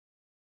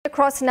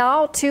Across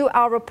now to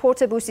our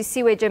reporter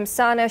Busisiwe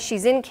Jemsana.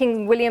 She's in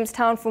King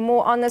Williamstown for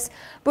more on this.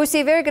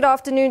 Busi, very good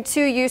afternoon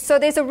to you. So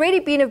there's already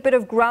been a bit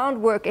of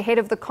groundwork ahead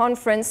of the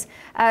conference,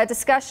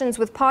 discussions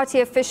with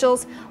party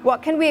officials.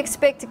 What can we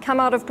expect to come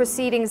out of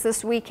proceedings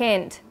this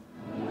weekend?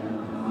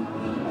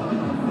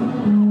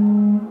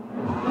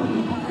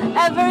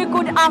 A very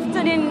good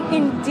afternoon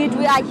indeed.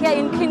 We are here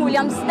in King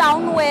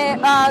Williamstown where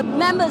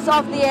members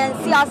of the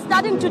ANC are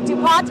starting to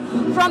depart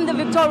from the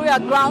Victoria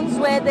grounds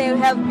where they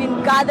have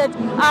been gathered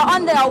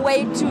on their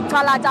way to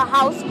Talata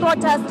House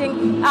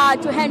protesting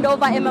to hand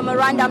over a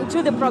memorandum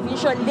to the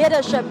provincial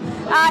leadership.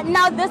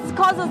 Now this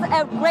causes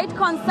a great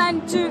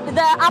concern to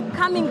the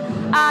upcoming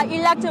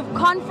elective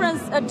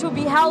conference to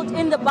be held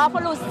in the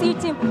Buffalo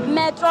City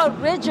Metro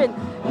region.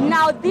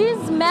 Now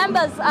these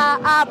members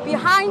are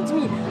behind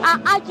me are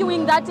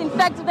arguing that in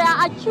fact they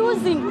are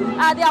accusing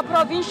their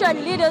provincial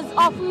leaders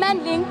of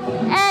meddling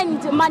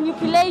and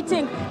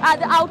manipulating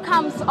the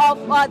outcomes of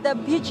the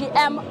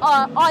BGM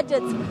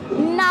audits.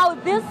 Now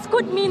this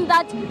could mean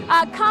that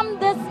come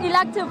this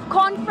elective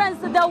conference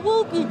there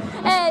will be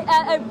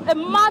a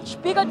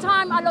much bigger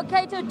time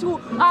allocated to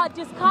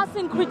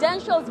discussing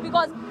credentials,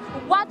 because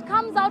what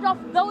comes out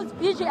of those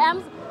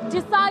BGMs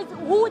decides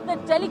who the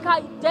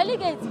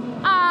delegates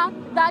are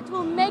that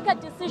will make a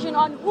decision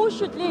on who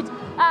should lead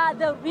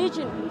the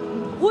region,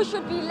 who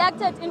should be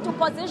elected into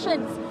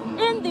positions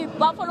in the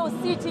Buffalo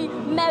City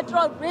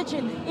Metro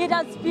region. It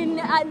has been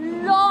a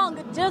long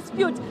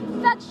dispute.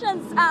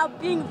 Factions are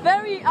being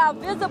very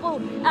visible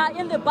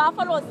in the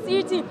Buffalo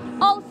City.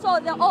 Also,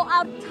 the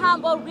OR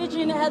Tambo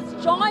region has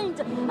joined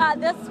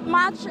this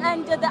march,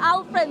 and the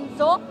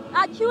Alfredo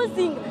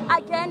accusing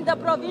again the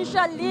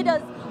provincial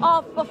leaders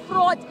of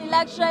fraud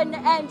election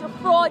and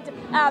fraud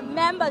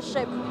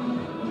membership.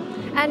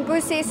 And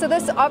Busi, so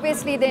this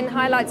obviously then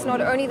highlights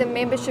not only the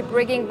membership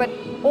rigging, but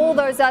all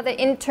those other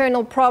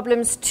internal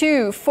problems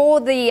too for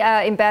the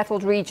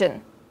embattled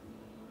region.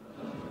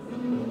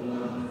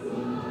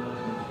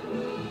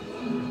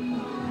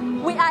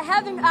 We are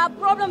having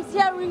problems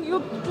hearing you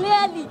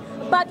clearly,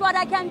 but what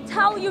I can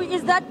tell you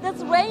is that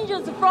this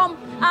ranges from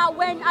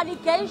when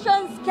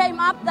allegations came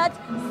up that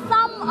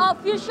some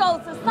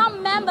officials,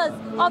 some members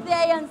of the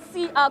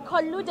ANC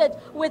colluded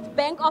with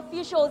bank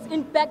officials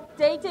in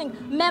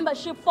backdating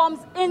membership forms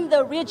in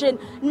the region.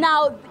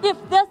 Now, if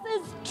this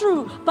is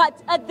true,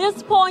 but at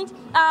this point,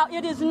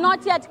 it is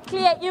not yet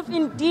clear if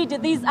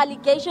indeed these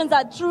allegations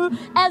are true,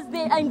 as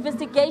the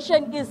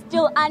investigation is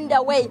still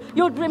underway.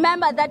 You'd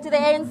remember that the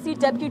ANC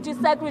Deputy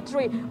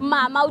Secretary,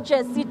 Mama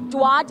Ujesi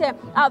Duarte,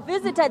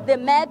 visited the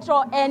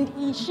Metro,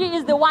 and she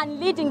is the one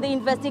leading the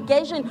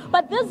investigation.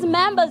 But these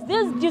members,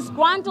 these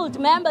disgruntled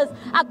members,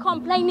 are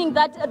complaining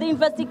that the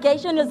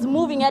investigation is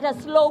moving at a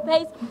slow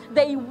pace.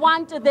 They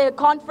want the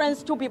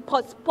conference to be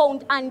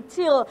postponed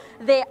until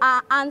there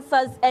are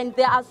answers and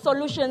there are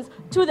solutions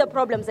to the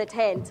problems at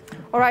hand.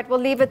 All right, we'll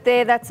leave it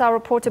there. That's our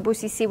reporter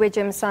Busisiwe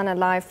Jemsana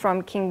live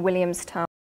from King Williamstown.